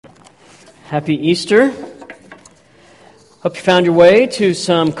Happy Easter. Hope you found your way to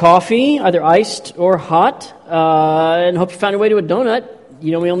some coffee, either iced or hot, and hope you found your way to a donut.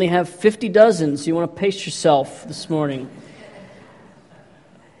 You know, we only have 50 dozen, so you want to pace yourself this morning.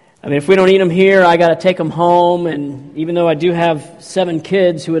 I mean, if we don't eat them here, I got to take them home, and even though I do have 7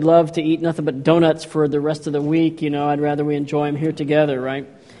 kids who would love to eat nothing but donuts for the rest of the week, you know, I'd rather we enjoy them here together, right?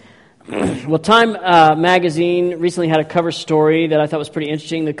 Well, Time magazine recently had a cover story that I thought was pretty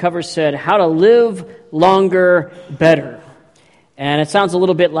interesting. The cover said, "How to Live Longer Better." And it sounds a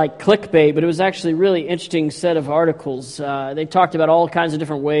little bit like clickbait, but it was actually a really interesting set of articles. They talked about all kinds of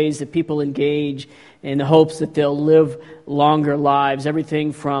different ways that people engage in the hopes that they'll live longer lives.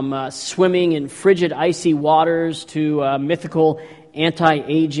 Everything from swimming in frigid, icy waters to mythical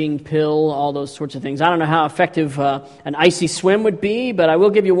anti-aging pill, all those sorts of things. I don't know how effective an icy swim would be, but I will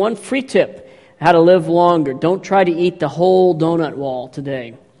give you one free tip: how to live longer. Don't try to eat the whole donut wall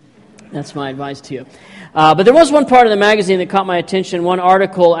today. That's my advice to you. But there was one part of the magazine that caught my attention. One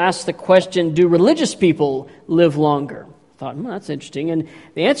article asked the question, do religious people live longer? I thought, well, that's interesting. And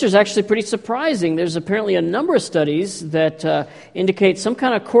the answer is actually pretty surprising. There's apparently a number of studies that indicate some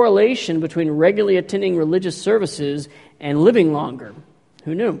kind of correlation between regularly attending religious services and living longer.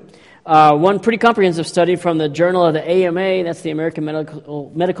 Who knew? One pretty comprehensive study from the Journal of the AMA, that's the American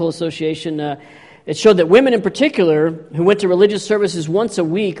Medical Association, it showed that women in particular who went to religious services once a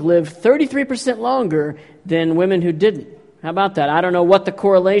week lived 33% longer than women who didn't. How about that? I don't know what the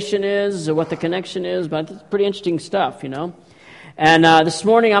correlation is or what the connection is, but it's pretty interesting stuff, you know. And this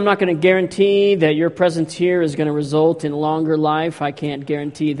morning I'm not going to guarantee that your presence here is going to result in longer life. I can't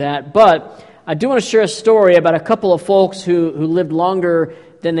guarantee that. But I do want to share a story about a couple of folks who lived longer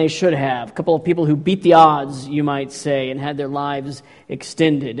than they should have. A couple of people who beat the odds, you might say, and had their lives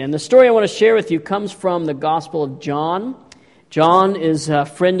extended. And the story I want to share with you comes from the Gospel of John. John is a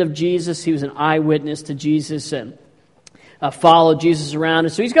friend of Jesus. He was an eyewitness to Jesus and followed Jesus around.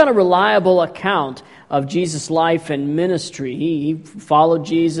 And so he's got a reliable account of Jesus' life and ministry. He followed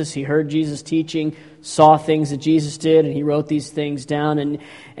Jesus. He heard Jesus teaching, saw things that Jesus did, and he wrote these things down. And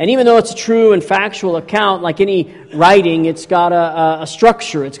even though it's a true and factual account, like any writing, it's got a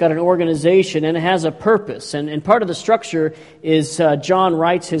structure, it's got an organization, and it has a purpose. And part of the structure is John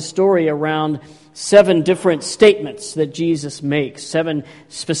writes his story around 7 different statements that Jesus makes, 7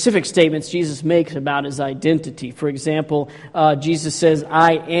 specific statements Jesus makes about his identity. For example, Jesus says,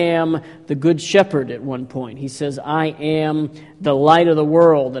 "I am the good shepherd" at one point. He says, "I am the light of the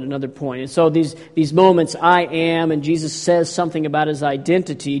world" at another point. And so these moments, "I am," and Jesus says something about his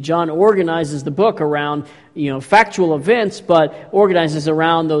identity. John organizes the book around factual events, but organizes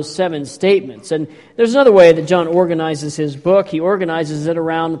around those 7 statements. And there's another way that John organizes his book. He organizes it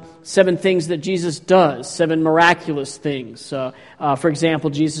around 7 things that Jesus does, 7 miraculous things. For example,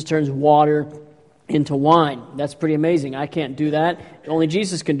 Jesus turns water into wine. That's pretty amazing. I can't do that. Only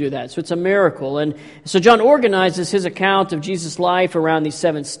Jesus can do that. So it's a miracle. And so John organizes his account of Jesus' life around these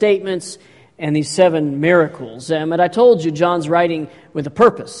 7 statements and these 7 miracles. But I told you, John's writing with a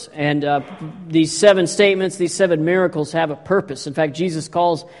purpose. And these 7 statements, these 7 miracles have a purpose. In fact, Jesus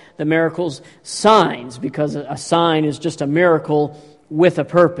calls the miracles signs, because a sign is just a miracle with a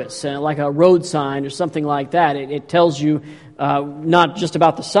purpose, like a road sign or something like that. It tells you not just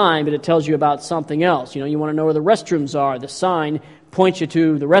about the sign, but it tells you about something else. You want to know where the restrooms are. The sign points you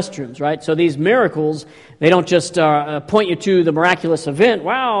to the restrooms, right? So these miracles, they don't just point you to the miraculous event.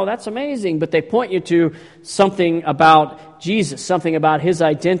 Wow, that's amazing. But they point you to something about Jesus, something about his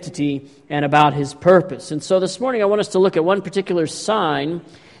identity and about his purpose. And so this morning I want us to look at one particular sign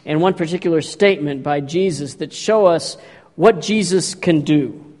and one particular statement by Jesus that show us what Jesus can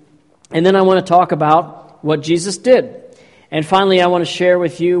do. And then I want to talk about what Jesus did. And finally, I want to share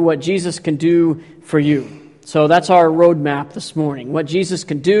with you what Jesus can do for you. So that's our roadmap this morning. What Jesus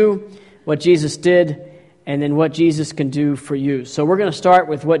can do, what Jesus did, and then what Jesus can do for you. So we're going to start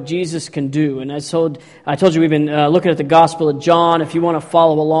with what Jesus can do. And I told you we've been looking at the Gospel of John. If you want to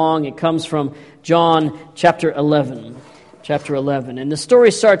follow along, it comes from John chapter 11. Chapter 11. And the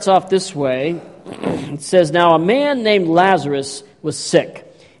story starts off this way. It says, "Now a man named Lazarus was sick.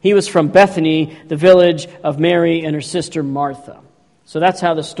 He was from Bethany, the village of Mary and her sister Martha." So that's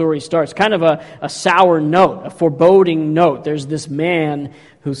how the story starts. Kind of a sour note, a foreboding note. There's this man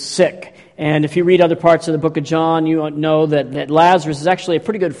who's sick. And if you read other parts of the book of John, you know that Lazarus is actually a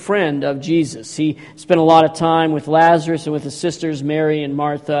pretty good friend of Jesus. He spent a lot of time with Lazarus and with his sisters, Mary and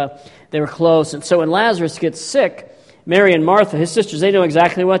Martha. They were close. And so when Lazarus gets sick, Mary and Martha, his sisters, they know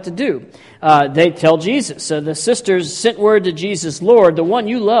exactly what to do. They tell Jesus. The sisters sent word to Jesus, "Lord, the one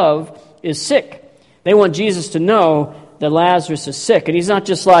you love is sick." They want Jesus to know that Lazarus is sick. And he's not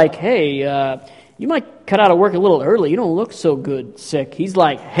just like, hey, you might cut out of work a little early. You don't look so good sick. He's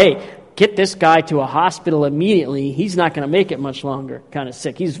like, hey, get this guy to a hospital immediately. He's not going to make it much longer kind of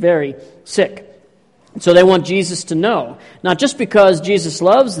sick. He's very sick. So they want Jesus to know, not just because Jesus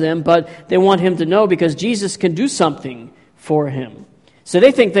loves them, but they want him to know because Jesus can do something for him. So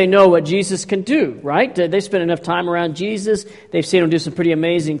they think they know what Jesus can do, right? They spend enough time around Jesus. They've seen him do some pretty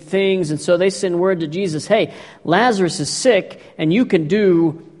amazing things. And so they send word to Jesus, hey, Lazarus is sick and you can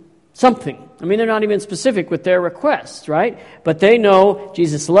do something. I mean, they're not even specific with their requests, right? But they know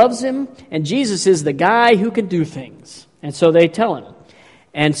Jesus loves him and Jesus is the guy who can do things. And so they tell him.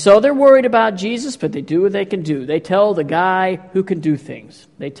 And so they're worried about Jesus, but they do what they can do. They tell the guy who can do things.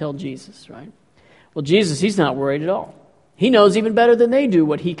 They tell Jesus, right? Well, Jesus, he's not worried at all. He knows even better than they do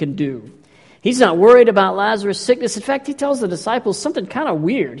what he can do. He's not worried about Lazarus' sickness. In fact, he tells the disciples something kind of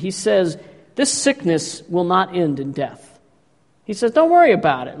weird. He says, this sickness will not end in death. He says, don't worry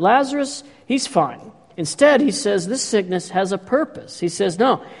about it. Lazarus, he's fine. Instead, he says, this sickness has a purpose. He says,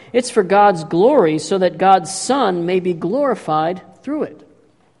 no, it's for God's glory so that God's Son may be glorified through it.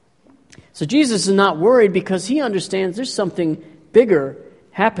 So Jesus is not worried because he understands there's something bigger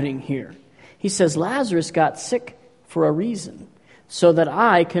happening here. He says, Lazarus got sick for a reason, so that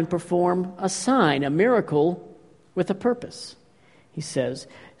I can perform a sign, a miracle with a purpose. He says,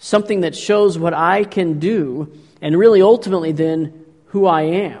 something that shows what I can do, and really ultimately then who I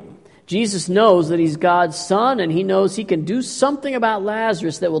am. Jesus knows that he's God's Son, and he knows he can do something about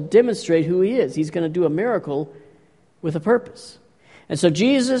Lazarus that will demonstrate who he is. He's going to do a miracle with a purpose. And so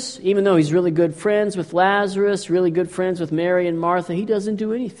Jesus, even though he's really good friends with Lazarus, really good friends with Mary and Martha, he doesn't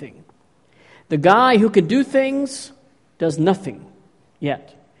do anything. The guy who can do things does nothing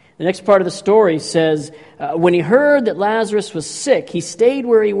yet. The next part of the story says, when he heard that Lazarus was sick, he stayed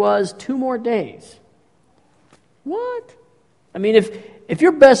where he was 2 more days. What? I mean, if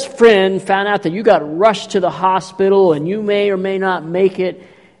your best friend found out that you got rushed to the hospital and you may or may not make it,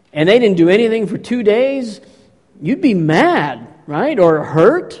 and they didn't do anything for 2 days, you'd be mad. Right? Or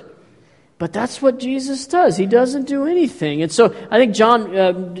hurt. But that's what Jesus does. He doesn't do anything. And so I think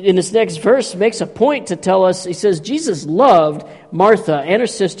John, in this next verse, makes a point to tell us, he says, Jesus loved Martha and her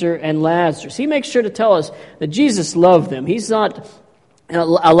sister and Lazarus. He makes sure to tell us that Jesus loved them. He's not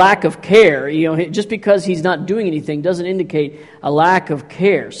a lack of care. You know, just because he's not doing anything doesn't indicate a lack of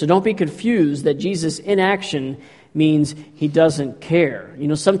care. So don't be confused that Jesus' inaction means he doesn't care. You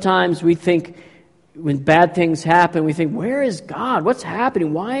know, sometimes we think, when bad things happen, we think, where is God? What's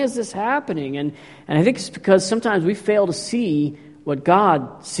happening? Why is this happening? And I think it's because sometimes we fail to see what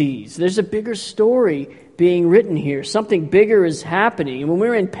God sees. There's a bigger story being written here. Something bigger is happening. And when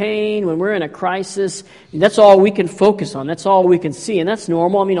we're in pain, when we're in a crisis, that's all we can focus on. That's all we can see. And that's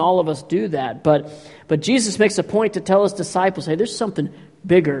normal. I mean, all of us do that. But Jesus makes a point to tell his disciples, hey, there's something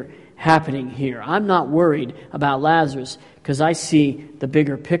bigger happening here. I'm not worried about Lazarus because I see the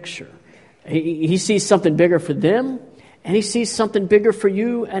bigger picture. He sees something bigger for them, and he sees something bigger for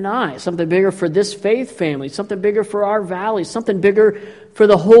you and I, something bigger for this faith family, something bigger for our valley, something bigger for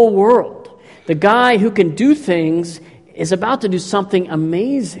the whole world. The guy who can do things is about to do something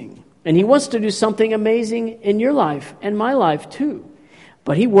amazing, and he wants to do something amazing in your life and my life too.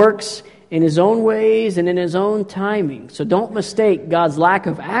 But he works in his own ways and in his own timing. So don't mistake God's lack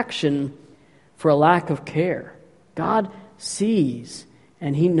of action for a lack of care. God sees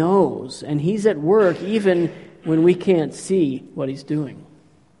and he knows, and he's at work even when we can't see what he's doing.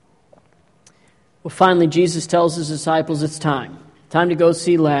 Well, finally, Jesus tells his disciples it's time. Time to go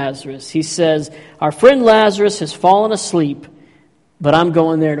see Lazarus. He says, our friend Lazarus has fallen asleep, but I'm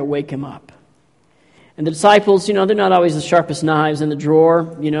going there to wake him up. And the disciples, you know, they're not always the sharpest knives in the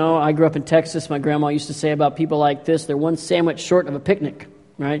drawer. You know, I grew up in Texas. My grandma used to say about people like this, they're one sandwich short of a picnic,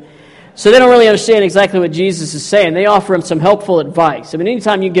 right? So they don't really understand exactly what Jesus is saying. They offer him some helpful advice. I mean,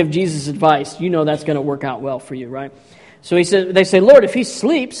 anytime you give Jesus advice, you know that's going to work out well for you, right? So they say, Lord, if he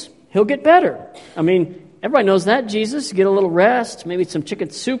sleeps, he'll get better. I mean, everybody knows that, Jesus. Get a little rest, maybe some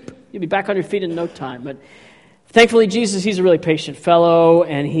chicken soup. You'll be back on your feet in no time. But thankfully, Jesus, he's a really patient fellow,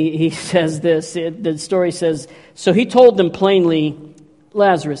 and he says this. The story says, so he told them plainly,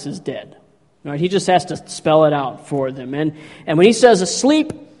 Lazarus is dead. Right? He just has to spell it out for them. And when he says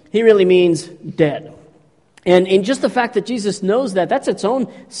asleep, he really means dead. And just the fact that Jesus knows that, that's its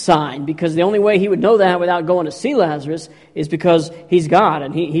own sign, because the only way he would know that without going to see Lazarus is because he's God,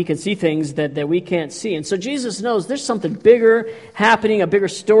 and he can see things that we can't see. And so Jesus knows there's something bigger happening, a bigger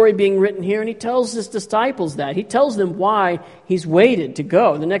story being written here, and he tells his disciples that. He tells them why he's waited to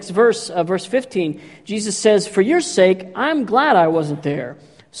go. The next verse, verse 15, Jesus says, for your sake, I'm glad I wasn't there,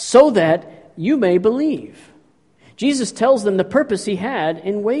 so that you may believe. Jesus tells them the purpose he had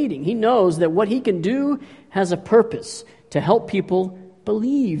in waiting. He knows that what he can do has a purpose to help people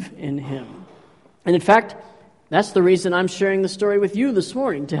believe in him. And in fact, that's the reason I'm sharing the story with you this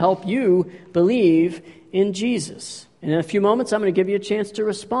morning, to help you believe in Jesus. And in a few moments, I'm going to give you a chance to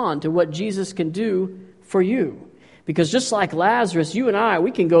respond to what Jesus can do for you. Because just like Lazarus, you and I,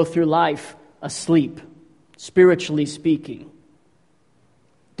 we can go through life asleep, spiritually speaking,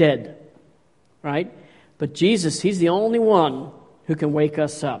 dead, right? But Jesus, he's the only one who can wake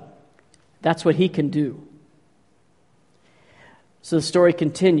us up. That's what he can do. So the story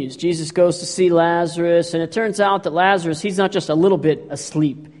continues. Jesus goes to see Lazarus, and it turns out that Lazarus, he's not just a little bit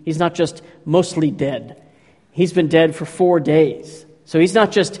asleep. He's not just mostly dead. He's been dead for 4 days. So he's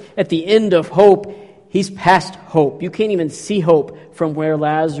not just at the end of hope. He's past hope. You can't even see hope from where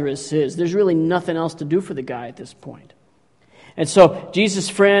Lazarus is. There's really nothing else to do for the guy at this point. And so Jesus'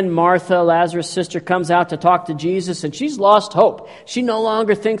 friend Martha, Lazarus' sister, comes out to talk to Jesus, and she's lost hope. She no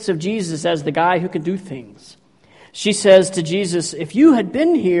longer thinks of Jesus as the guy who can do things. She says to Jesus, "If you had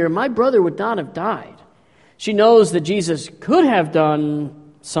been here, my brother would not have died." She knows that Jesus could have done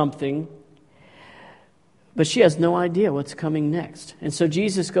something, but she has no idea what's coming next. And so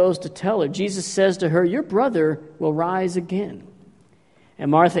Jesus goes to tell her. Jesus says to her, "Your brother will rise again." And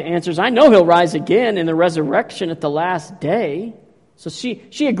Martha answers, "I know he'll rise again in the resurrection at the last day." So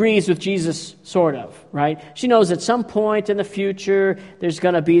she agrees with Jesus, sort of, right? She knows at some point in the future there's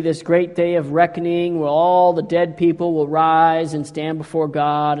going to be this great day of reckoning where all the dead people will rise and stand before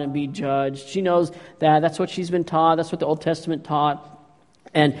God and be judged. She knows that. That's what she's been taught. That's what the Old Testament taught.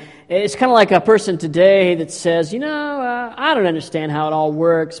 And it's kind of like a person today that says, I don't understand how it all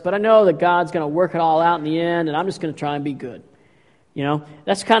works, but I know that God's going to work it all out in the end, and I'm just going to try and be good.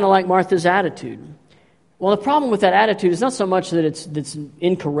 That's kind of like Martha's attitude. Well, the problem with that attitude is not so much that it's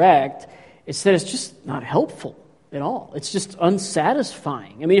incorrect, it's that it's just not helpful at all. It's just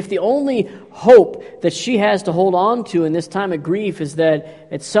unsatisfying. I mean, if the only hope that she has to hold on to in this time of grief is that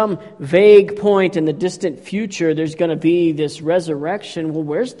at some vague point in the distant future there's going to be this resurrection, well,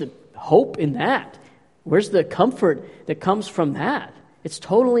 where's the hope in that? Where's the comfort that comes from that? It's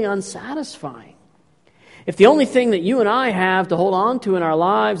totally unsatisfying. If the only thing that you and I have to hold on to in our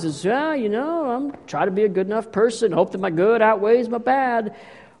lives is, I'm trying to be a good enough person, hope that my good outweighs my bad,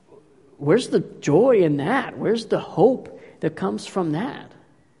 where's the joy in that? Where's the hope that comes from that?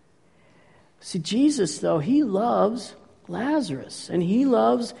 See, Jesus, though, he loves Lazarus, and he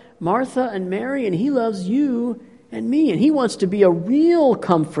loves Martha and Mary, and he loves you and me, and he wants to be a real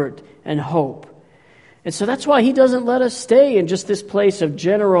comfort and hope. And so that's why he doesn't let us stay in just this place of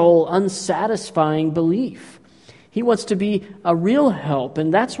general, unsatisfying belief. He wants to be a real help,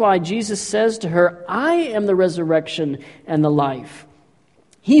 and that's why Jesus says to her, "I am the resurrection and the life.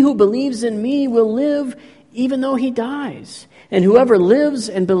 He who believes in me will live even though he dies. And whoever lives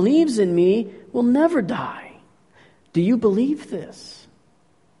and believes in me will never die." Do you believe this?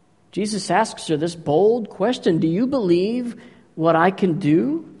 Jesus asks her this bold question. Do you believe what I can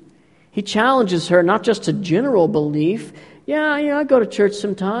do? He challenges her not just to general belief. I go to church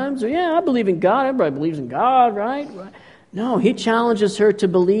sometimes. Or I believe in God. Everybody believes in God, right? No, he challenges her to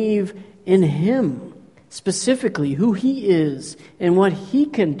believe in him. Specifically, who he is and what he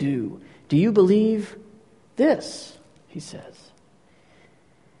can do. Do you believe this? He says.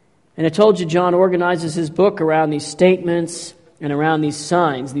 And I told you John organizes his book around these statements and around these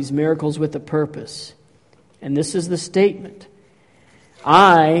signs, these miracles with a purpose. And this is the statement.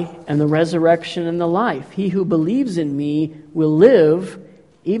 I am the resurrection and the life. He who believes in me will live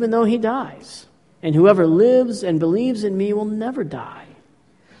even though he dies. And whoever lives and believes in me will never die.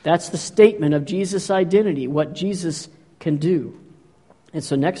 That's the statement of Jesus' identity, what Jesus can do. And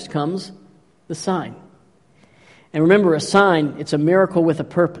so next comes the sign. And remember, a sign, it's a miracle with a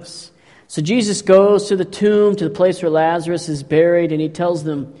purpose. So Jesus goes to the tomb, to the place where Lazarus is buried, and he tells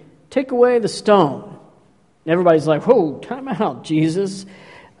them, "Take away the stone." And everybody's like, "Whoa, time out, Jesus."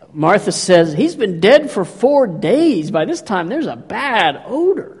 Martha says, "He's been dead for 4 days. By this time, there's a bad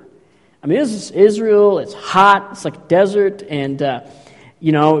odor." I mean, this is Israel. It's hot. It's like desert. And,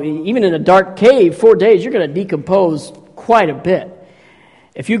 even in a dark cave, 4 days, you're going to decompose quite a bit.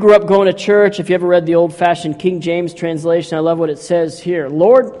 If you grew up going to church, if you ever read the old-fashioned King James translation, I love what it says here.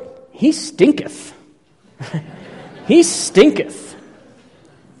 "Lord, he stinketh." He stinketh.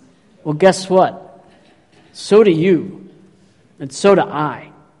 Well, guess what? So do you, and so do I.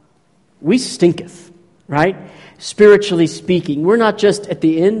 We stinketh, right? Spiritually speaking, we're not just at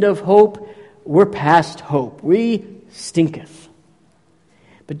the end of hope, we're past hope. We stinketh.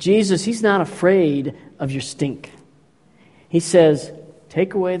 But Jesus, he's not afraid of your stink. He says,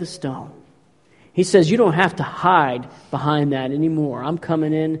 "Take away the stone." He says, you don't have to hide behind that anymore. I'm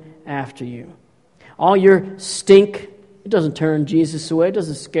coming in after you. All your stink, it doesn't turn Jesus away. It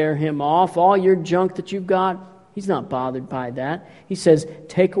doesn't scare him off. All your junk that you've got, he's not bothered by that. He says,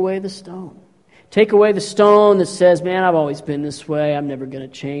 take away the stone. Take away the stone that says, man, I've always been this way. I'm never going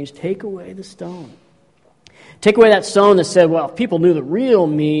to change. Take away the stone. Take away that stone that said, well, if people knew the real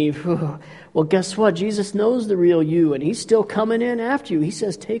me, well, guess what? Jesus knows the real you, and he's still coming in after you. He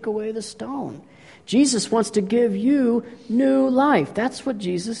says, take away the stone. Jesus wants to give you new life. That's what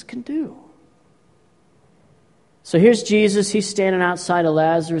Jesus can do. So here's Jesus. He's standing outside of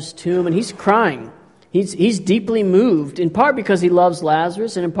Lazarus' tomb, and he's crying. He's deeply moved, in part because he loves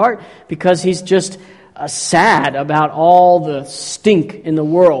Lazarus, and in part because he's just sad about all the stink in the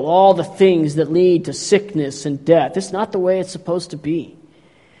world, all the things that lead to sickness and death. It's not the way it's supposed to be.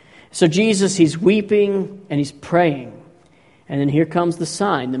 So Jesus, he's weeping and he's praying. And then here comes the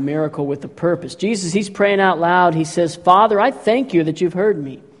sign, the miracle with the purpose. Jesus, he's praying out loud. He says, Father, I thank you that you've heard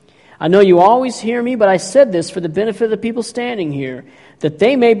me. I know you always hear me, but I said this for the benefit of the people standing here, that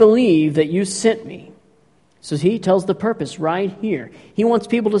they may believe that you sent me. So he tells the purpose right here. He wants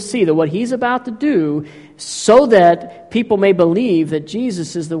people to see that what he's about to do so that people may believe that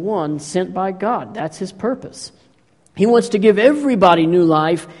Jesus is the one sent by God. That's his purpose. He wants to give everybody new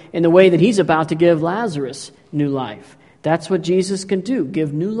life in the way that he's about to give Lazarus new life. That's what Jesus can do,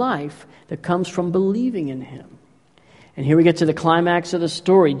 give new life that comes from believing in him. And here we get to the climax of the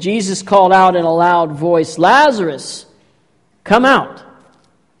story. Jesus called out in a loud voice, Lazarus, come out.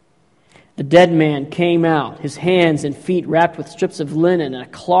 The dead man came out, his hands and feet wrapped with strips of linen and a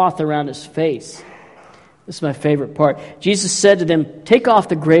cloth around his face. This is my favorite part. Jesus said to them, take off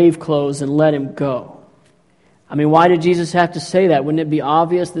the grave clothes and let him go. I mean, why did Jesus have to say that? Wouldn't it be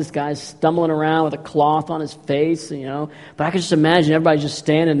obvious this guy's stumbling around with a cloth on his face, you know? But I can just imagine everybody just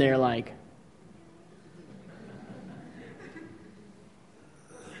standing there like...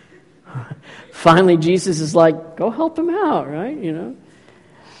 Finally, Jesus is like, go help him out, right? You know.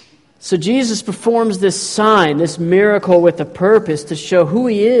 So Jesus performs this sign, this miracle with a purpose to show who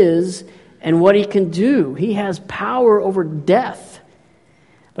he is and what he can do. He has power over death.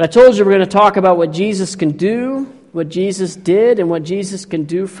 But I told you we're going to talk about what Jesus can do, what Jesus did, and what Jesus can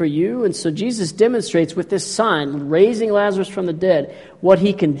do for you. And so Jesus demonstrates with this sign, raising Lazarus from the dead, what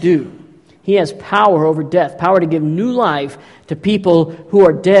he can do. He has power over death, power to give new life to people who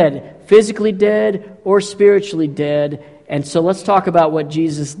are dead, physically dead or spiritually dead. And so let's talk about what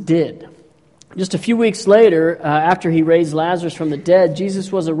Jesus did. Just a few weeks later, after he raised Lazarus from the dead,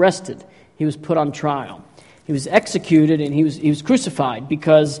 Jesus was arrested. He was put on trial. He was executed and he was crucified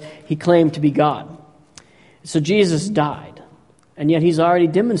because he claimed to be God. So Jesus died. And yet he's already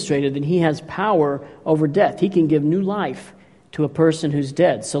demonstrated that he has power over death. He can give new life to a person who's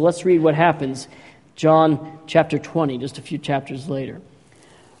dead. So let's read what happens. John chapter 20, just a few chapters later.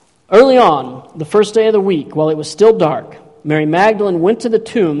 Early on, the first day of the week, while it was still dark, Mary Magdalene went to the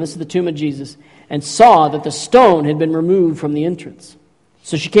tomb, this is the tomb of Jesus, and saw that the stone had been removed from the entrance.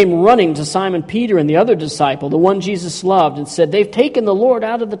 So she came running to Simon Peter and the other disciple, the one Jesus loved, and said, they've taken the Lord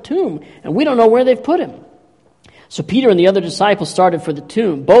out of the tomb, and we don't know where they've put him. So Peter and the other disciple started for the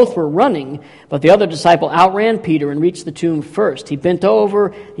tomb. Both were running, but the other disciple outran Peter and reached the tomb first. He bent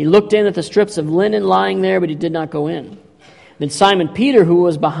over, he looked in at the strips of linen lying there, but he did not go in. Then Simon Peter, who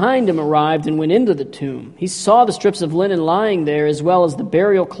was behind him, arrived and went into the tomb. He saw the strips of linen lying there, as well as the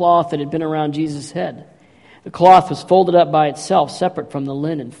burial cloth that had been around Jesus' head. The cloth was folded up by itself, separate from the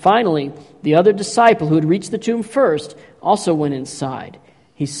linen. Finally, the other disciple, who had reached the tomb first, also went inside.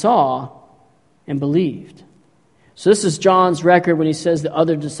 He saw and believed. So this is John's record when he says the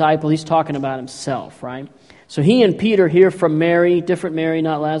other disciple. He's talking about himself, right? So he and Peter hear from Mary, different Mary,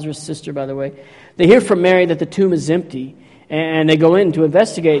 not Lazarus' sister, by the way. They hear from Mary that the tomb is empty, and they go in to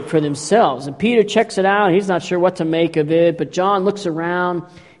investigate for themselves. And Peter checks it out. He's not sure what to make of it, but John looks around.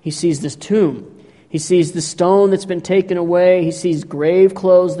 He sees this tomb. He sees the stone that's been taken away. He sees grave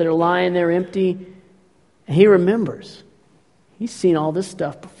clothes that are lying there empty. And he remembers. He's seen all this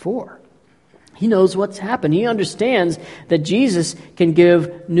stuff before. He knows what's happened. He understands that Jesus can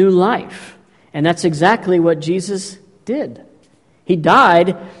give new life. And that's exactly what Jesus did. He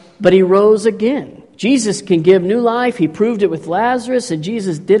died, but he rose again. Jesus can give new life. He proved it with Lazarus, and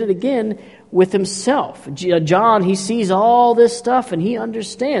Jesus did it again with himself. John, he sees all this stuff, and he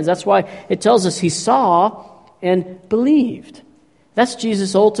understands. That's why it tells us he saw and believed. That's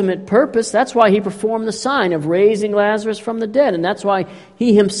Jesus' ultimate purpose. That's why he performed the sign of raising Lazarus from the dead. And that's why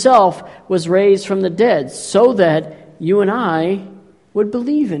he himself was raised from the dead, so that you and I would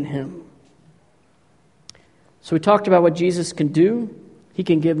believe in him. So we talked about what Jesus can do. He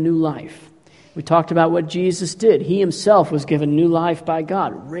can give new life. We talked about what Jesus did. He himself was given new life by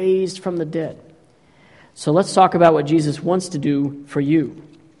God, raised from the dead. So let's talk about what Jesus wants to do for you.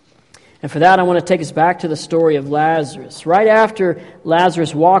 And for that, I want to take us back to the story of Lazarus. Right after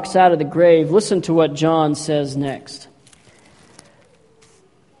Lazarus walks out of the grave, listen to what John says next.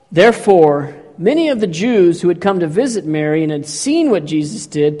 Therefore, many of the Jews who had come to visit Mary and had seen what Jesus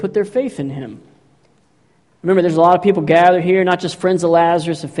did put their faith in him. Remember, there's a lot of people gathered here, not just friends of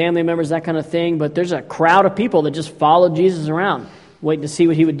Lazarus and family members, that kind of thing, but there's a crowd of people that just followed Jesus around, waiting to see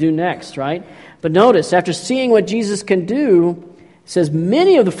what he would do next, right? But notice, after seeing what Jesus can do, it says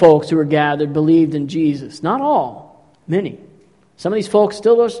many of the folks who were gathered believed in Jesus. Not all, many. Some of these folks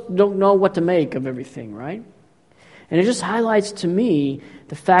still don't know what to make of everything, right? And it just highlights to me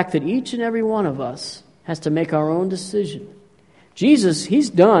the fact that each and every one of us has to make our own decision. Jesus, he's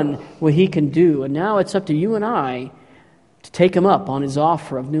done what he can do, and now it's up to you and I to take him up on his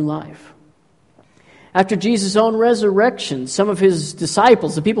offer of new life. After Jesus' own resurrection, some of his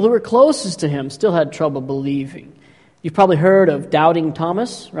disciples, the people who were closest to him, still had trouble believing. You've probably heard of Doubting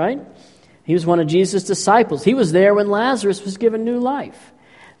Thomas, right? He was one of Jesus' disciples. He was there when Lazarus was given new life.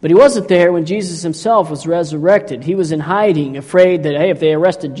 But he wasn't there when Jesus himself was resurrected. He was in hiding, afraid that, hey, if they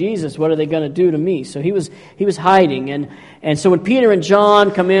arrested Jesus, what are they going to do to me? So he was hiding. And so when Peter and John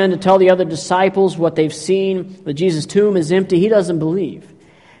come in to tell the other disciples what they've seen, that Jesus' tomb is empty, he doesn't believe.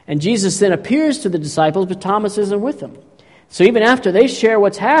 And Jesus then appears to the disciples, but Thomas isn't with them. So even after they share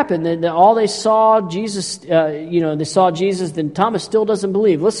what's happened, then all they saw Jesus, they saw Jesus, then Thomas still doesn't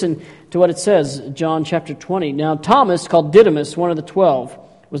believe. Listen to what it says, John chapter 20. Now Thomas, called Didymus, one of the 12,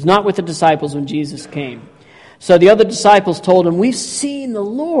 was not with the disciples when Jesus came. So the other disciples told him, "We've seen the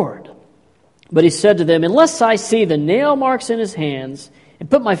Lord." But he said to them, "Unless I see the nail marks in his hands, and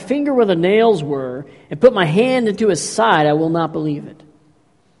put my finger where the nails were, and put my hand into his side, I will not believe it."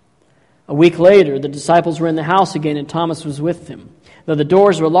 A week later, the disciples were in the house again, and Thomas was with them. Though the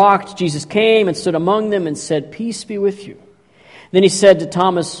doors were locked, Jesus came and stood among them and said, "Peace be with you." Then he said to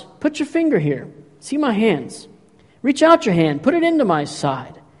Thomas, "Put your finger here. See my hands. Reach out your hand. Put it into my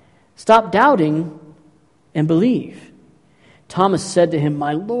side. Stop doubting and believe." Thomas said to him,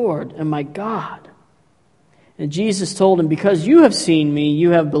 "My Lord and my God." And Jesus told him, "Because you have seen me,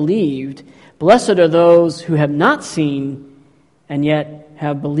 you have believed. Blessed are those who have not seen and yet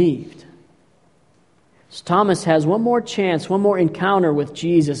have believed." So Thomas has one more chance, one more encounter with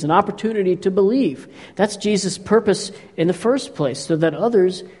Jesus, an opportunity to believe. That's Jesus' purpose in the first place, so that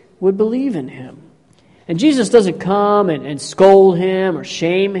others would believe in him. And Jesus doesn't come and scold him or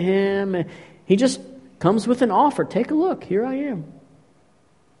shame him. He just comes with an offer. Take a look. Here I am.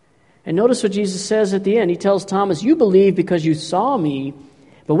 And notice what Jesus says at the end. He tells Thomas, "You believe because you saw me,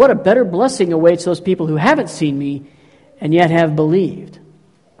 but what a better blessing awaits those people who haven't seen me and yet have believed."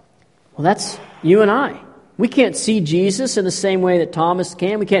 Well, that's you and I. We can't see Jesus in the same way that Thomas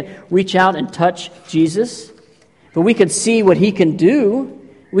can. We can't reach out and touch Jesus. But we can see what he can do.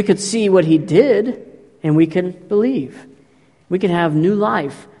 We could see what he did. And we can believe. We can have new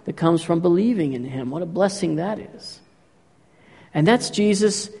life that comes from believing in him. What a blessing that is. And that's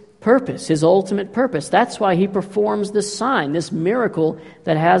Jesus' purpose, his ultimate purpose. That's why he performs this sign, this miracle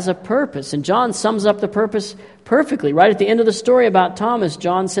that has a purpose. And John sums up the purpose perfectly. Right at the end of the story about Thomas,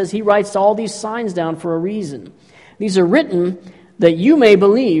 John says he writes all these signs down for a reason. These are written that you may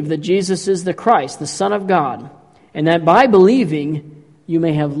believe that Jesus is the Christ, the Son of God, and that by believing you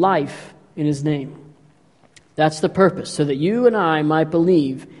may have life in his name. That's the purpose, so that you and I might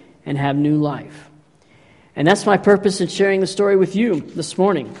believe and have new life. And that's my purpose in sharing the story with you this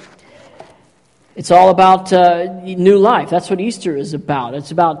morning. It's all about new life. That's what Easter is about.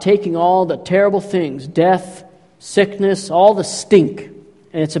 It's about taking all the terrible things, death, sickness, all the stink,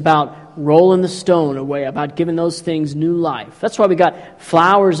 and it's about rolling the stone away, about giving those things new life. That's why we got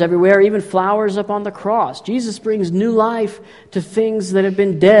flowers everywhere, even flowers up on the cross. Jesus brings new life to things that have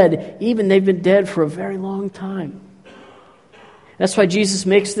been dead, even they've been dead for a very long time. That's why Jesus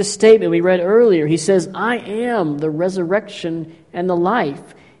makes this statement we read earlier. He says, "I am the resurrection and the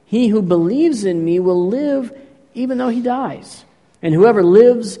life. He who believes in me will live even though he dies. And whoever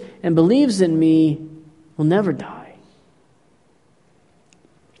lives and believes in me will never die."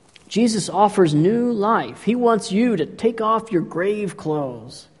 Jesus offers new life. He wants you to take off your grave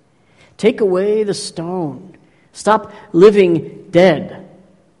clothes. Take away the stone. Stop living dead.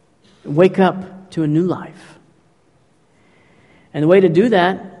 And wake up to a new life. And the way to do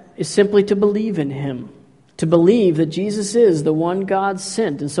that is simply to believe in him. To believe that Jesus is the one God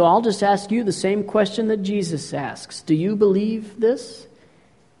sent. And so I'll just ask you the same question that Jesus asks. Do you believe this?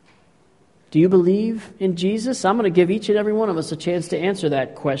 Do you believe in Jesus? I'm going to give each and every one of us a chance to answer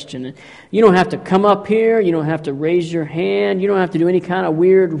that question. You don't have to come up here. You don't have to raise your hand. You don't have to do any kind of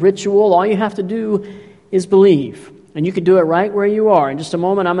weird ritual. All you have to do is believe. And you can do it right where you are. In just a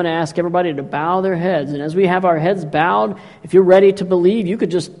moment, I'm going to ask everybody to bow their heads. And as we have our heads bowed, if you're ready to believe, you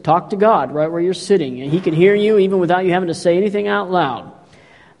could just talk to God right where you're sitting. And He can hear you even without you having to say anything out loud.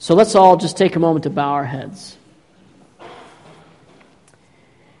 So let's all just take a moment to bow our heads.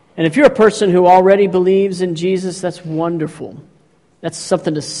 And if you're a person who already believes in Jesus, that's wonderful. That's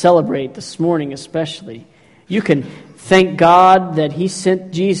something to celebrate this morning especially. You can thank God that He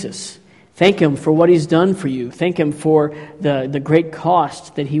sent Jesus. Thank Him for what He's done for you. Thank Him for the great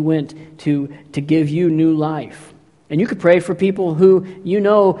cost that He went to give you new life. And you could pray for people who you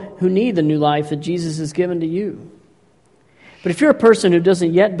know who need the new life that Jesus has given to you. But if you're a person who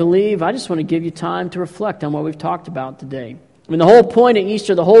doesn't yet believe, I just want to give you time to reflect on what we've talked about today. I mean, the whole point of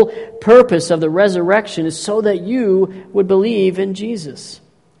Easter, the whole purpose of the resurrection is so that you would believe in Jesus.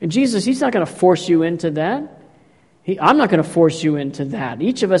 And Jesus, He's not going to force you into that. I'm not going to force you into that.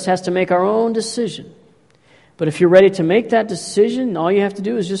 Each of us has to make our own decision. But if you're ready to make that decision, all you have to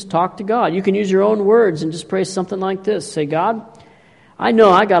do is just talk to God. You can use your own words and just pray something like this. Say, God, I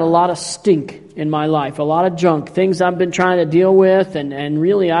know I got a lot of stink in my life, a lot of junk, things I've been trying to deal with, and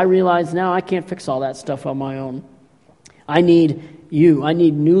really I realize now I can't fix all that stuff on my own. I need you. I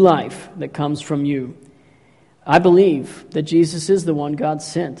need new life that comes from you. I believe that Jesus is the one God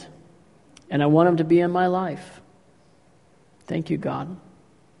sent, and I want Him to be in my life. Thank you, God.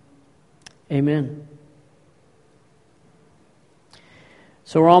 Amen.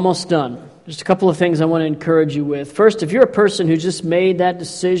 So we're almost done. Just a couple of things I want to encourage you with. First, if you're a person who just made that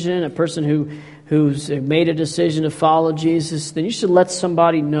decision, a person who's made a decision to follow Jesus, then you should let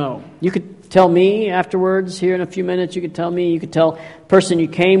somebody know. You could tell me afterwards, here in a few minutes. You could tell me, you could tell the person you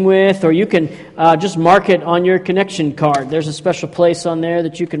came with, or you can just mark it on your connection card. There's a special place on there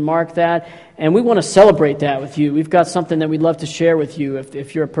that you can mark that, and we want to celebrate that with you. We've got something that we'd love to share with you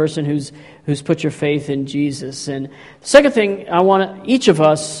if you're a person who's put your faith in Jesus. And the second thing, I want each of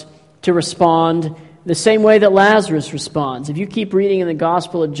us to respond the same way that Lazarus responds. If you keep reading in the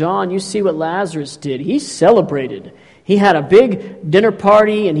Gospel of John, you see what Lazarus did. He celebrated. He had a big dinner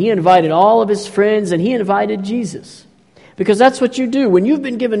party, and he invited all of his friends, and he invited Jesus. Because that's what you do. When you've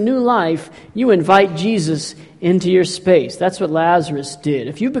been given new life, you invite Jesus into your space. That's what Lazarus did.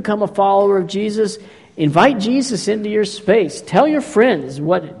 If you become a follower of Jesus, invite Jesus into your space. Tell your friends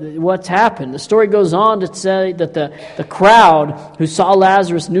what's happened. The story goes on to say that the crowd who saw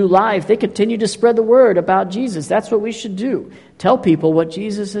Lazarus' new life, they continued to spread the word about Jesus. That's what we should do. Tell people what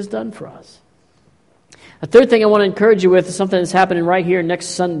Jesus has done for us. A third thing I want to encourage you with is something that's happening right here next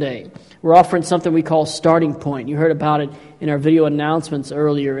Sunday. We're offering something we call Starting Point. You heard about it in our video announcements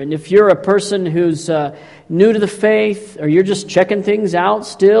earlier. And if you're a person who's new to the faith, or you're just checking things out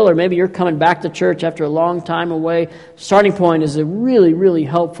still, or maybe you're coming back to church after a long time away, Starting Point is a really, really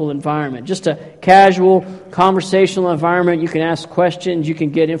helpful environment. Just a casual, conversational environment. You can ask questions, you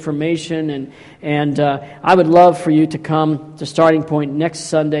can get information, and I would love for you to come to Starting Point next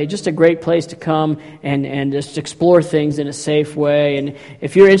Sunday. Just a great place to come and just explore things in a safe way. And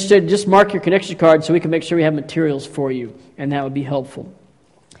if you're interested, just mark your connection card so we can make sure we have materials for you, and that would be helpful.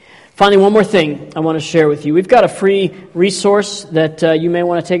 Finally, one more thing I want to share with you. We've got a free resource that you may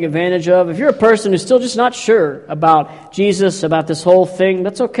want to take advantage of. If you're a person who's still just not sure about Jesus, about this whole thing,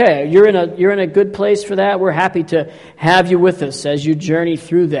 that's okay. You're in a good place for that. We're happy to have you with us as you journey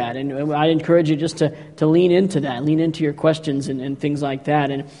through that. And I encourage you just to lean into that, lean into your questions and things like that.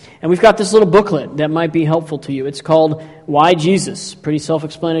 And we've got this little booklet that might be helpful to you. It's called Why Jesus? Pretty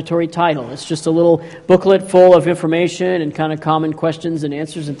self-explanatory title. It's just a little booklet full of information and kind of common questions and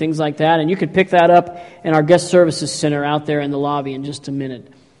answers and things like that. And you can pick that up in our guest services center out there in the lobby in just a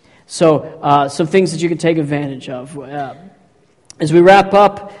minute. So some things that you can take advantage of. As we wrap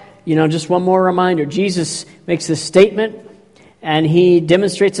up, just one more reminder. Jesus makes this statement, and He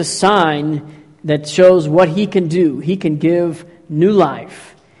demonstrates a sign that shows what He can do. He can give new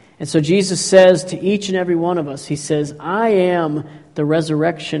life. And so Jesus says to each and every one of us, He says, I am the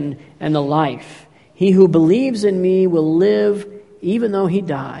resurrection and the life. He who believes in me will live even though he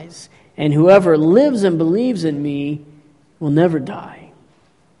dies. And whoever lives and believes in me will never die.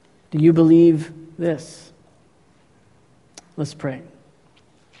 Do you believe this? Let's pray.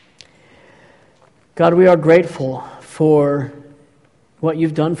 God, we are grateful for what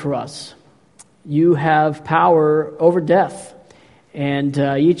you've done for us. You have power over death. And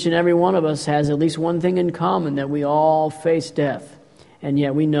each and every one of us has at least one thing in common, that we all face death. And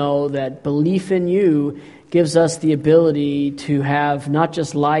yet we know that belief in you gives us the ability to have not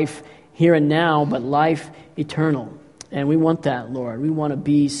just life here and now, but life eternal. And we want that, Lord. We want to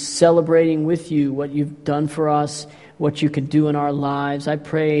be celebrating with you what you've done for us, what you can do in our lives. I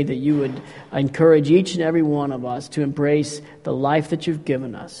pray that you would encourage each and every one of us to embrace the life that you've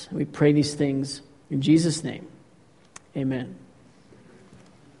given us. We pray these things in Jesus' name. Amen.